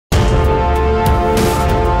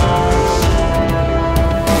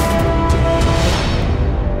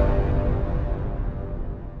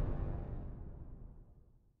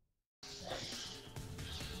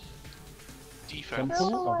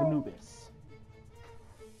Temple of Anubis.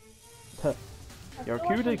 You're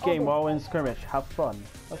cute at game while in skirmish. Have fun.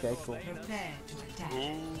 Okay, cool.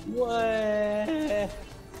 What?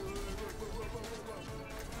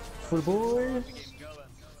 For the boys.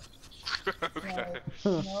 Okay.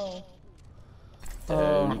 No.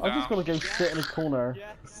 I'm just gonna go sit in a corner.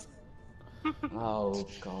 Yes. Oh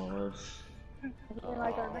god.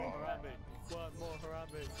 Like our main. One more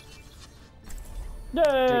Harambe.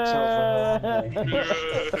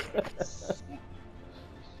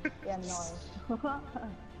 Yeah, no.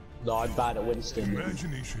 No, I'm bad at Winston.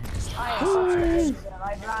 Imagination. I'd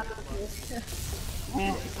rather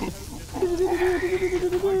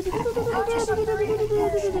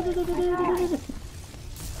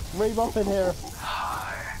Rave up in here.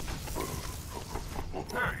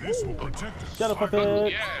 This will protect us. Shut up,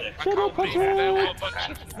 puppet. Yeah, Shut up, puppet.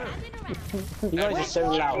 You guys are so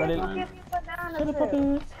loud, man. Shut up,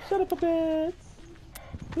 puppet. Shut up, puppet.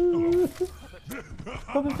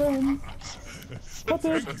 Puppet friends.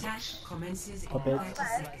 Puppet. Puppet.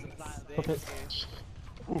 Puppet.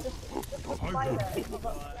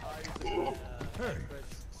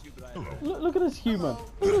 Look at this human.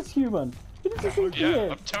 Look at this human. Who does he think he Yeah,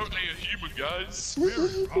 is? I'm totally a human, guys. Who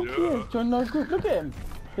does he think he is? Join our group. Look at him.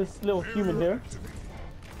 This little human here.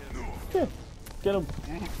 Here. Get him.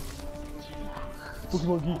 Spooky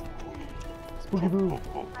monkey. Spooky boo.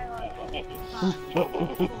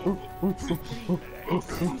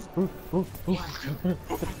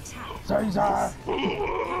 Caesar!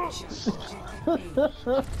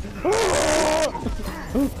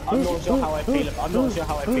 I'm not sure how I feel about. I'm not sure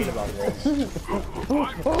how I feel about this.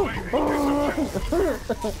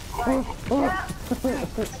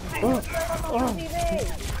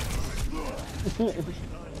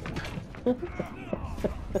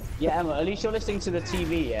 Yeah, Emma, at least you're listening to the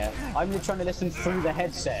TV, yeah? I'm trying to listen through the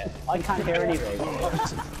headset. I can't hear anything.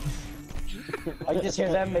 I just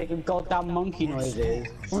hear them making goddamn monkey noises.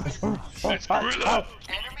 It's gorilla.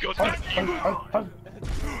 Goddamn you.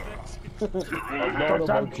 I'm not a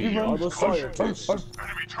monkey, I'm a scientist.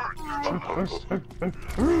 Enemy turret.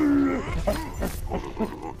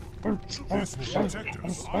 This will protect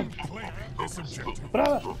us. I'm claiming this objective.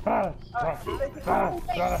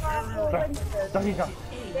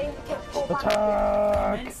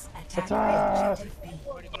 Attack! Attack!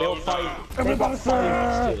 They'll fight. They got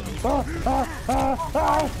five.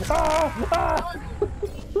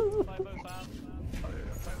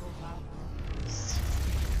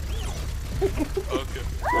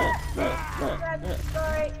 Okay.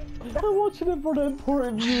 I'm watching it for the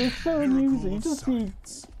important news. It's so amusing. You just see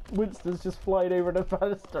Winston's just flying over the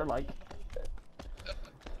banister like.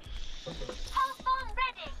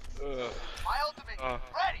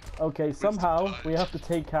 Okay, somehow we have to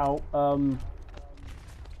take out 5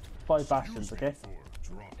 bastions. Okay.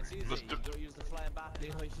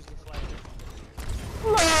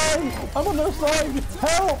 Fly! I'm on their side!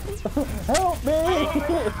 Help! Help me!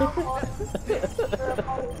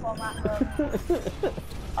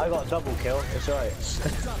 I got a double kill, it's alright.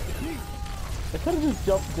 I could have just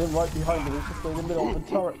jumped in right behind him. It's just in the middle of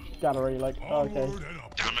the turret gallery, like, oh, okay.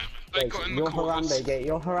 Damn it. They got in the corners.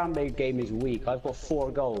 Your Harambe game is weak. I've got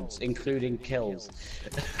 4 golds, including kills.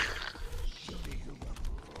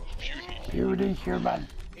 Beauty human.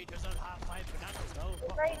 They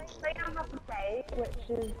don't have to say, which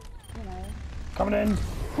is, you know. Coming in.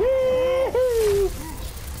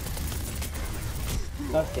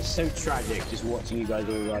 It's so tragic just watching you guys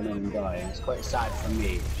all run in and die. It's quite sad for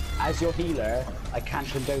me. As your healer, I can't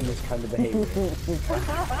condone this kind of behavior.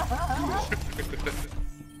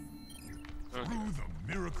 Through the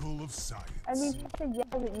miracle of science. I mean, she said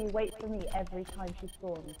yell at you, wait for me every time she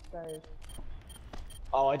spawns, so.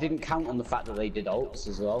 Oh, I didn't count on the fact that they did ults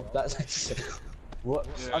as well. That's what?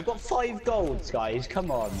 Yeah. I've got 5 golds, guys.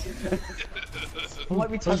 Come on. It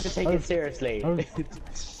might be time to take it seriously.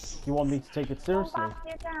 You want me to take it seriously?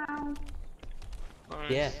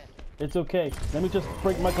 Yeah. It's okay. Let me just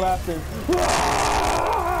break my glasses.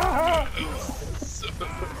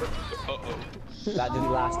 That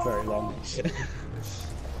didn't last very long.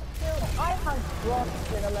 I have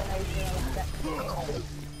bronze in elimination.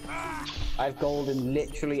 I have gold in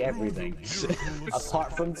literally everything.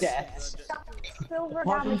 Apart from deaths.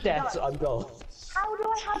 Apart from deaths, I'm gold. How do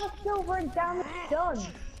I have a silver and damage done?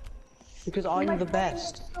 Because I'm the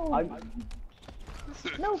best.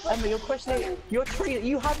 No, but Emma, you're questioning. You're treating.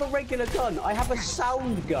 You have a regular gun. I have a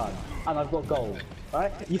sound gun, and I've got gold.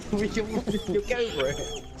 Right? You go for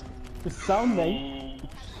it. The sound, mate.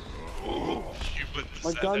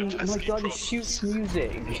 My gun shoots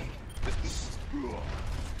music.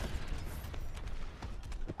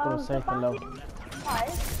 Gonna say hello.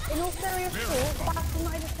 Guys, in all serious talk, back when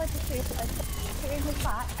I decided to shoot, I started shooting his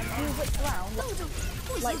back and he whipped around.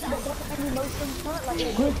 Like, there wasn't any motion for it. Like,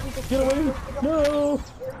 Quick, get away! No!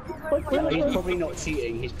 No, he's probably not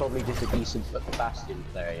cheating, he's probably just a decent Bastion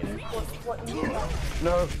player, you know? what you mean?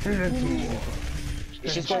 No!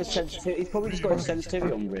 He's just got his sensitivity, he's probably just got his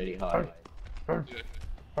sensitivity on really high.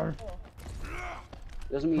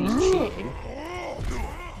 Doesn't mean he's cheating.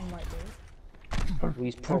 Well,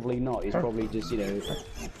 he's probably not, he's probably just, you know,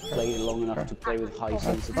 played long enough to play with high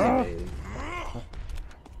sensitivity.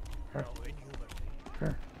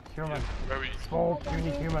 Human. Very. Small,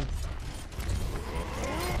 puny human.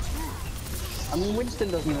 I mean,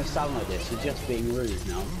 Winston doesn't even sound like this, he's just being rude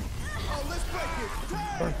now.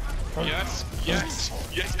 Yes,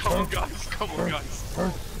 yes, yes, come on guys, come on guys.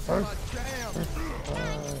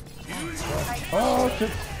 Oh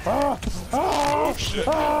shit! Ah! Oh shit,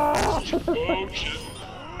 Ah! oh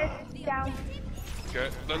shit. Down. Okay,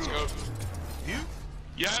 let's go.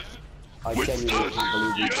 Yeah. I genuinely can't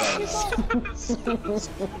believe you guys.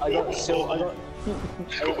 I got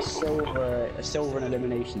silver in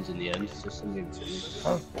eliminations in the end, so something to me.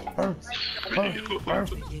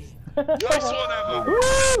 Nice one, Emma.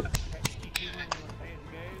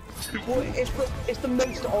 Well, it's the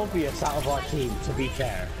most obvious out of our team, to be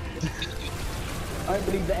fair. I don't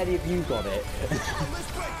believe that any of you got it.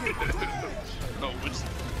 No, Winston.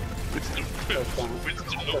 Winston Put down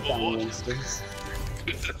OverWatch. Winston's.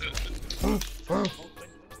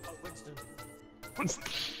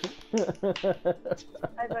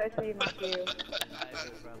 I voted for you, Matthew.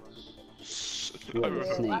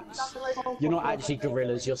 You're snakes. You're not actually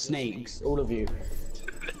gorillas, you're snakes, all of you.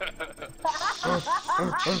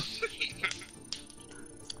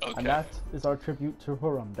 Okay. And that is our tribute to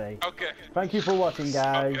Harambe. Okay. Thank you for watching,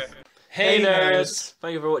 guys. Okay. Hey nerds!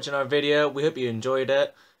 Thank you for watching our video. We hope you enjoyed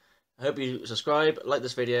it. I hope you subscribe, like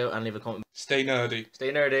this video, and leave a comment. Stay nerdy.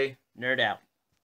 Stay nerdy. Nerd out.